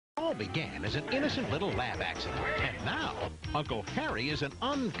all began as an innocent little lab accident. And now, Uncle Harry is an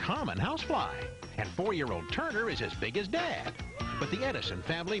uncommon housefly. And 4-year-old Turner is as big as Dad. But the Edison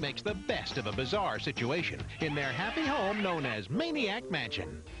family makes the best of a bizarre situation in their happy home known as Maniac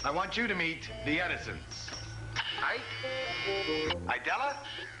Mansion. I want you to meet the Edisons. Ike, Idella,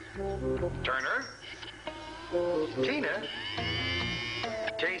 Turner, Tina,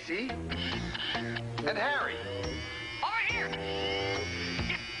 Casey, and Harry. Over here!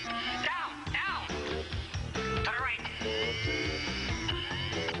 Down, down! To the right.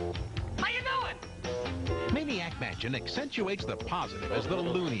 How you doing? Maniac Mansion accentuates the positive as the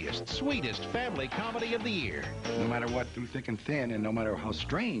looniest, sweetest family comedy of the year. No matter what, through thick and thin, and no matter how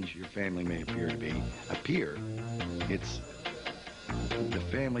strange your family may appear to be, it's the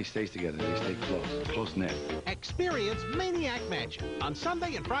family stays together. They stay close-knit. Experience Maniac Mansion on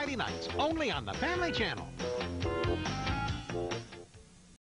Sunday and Friday nights, only on the Family Channel.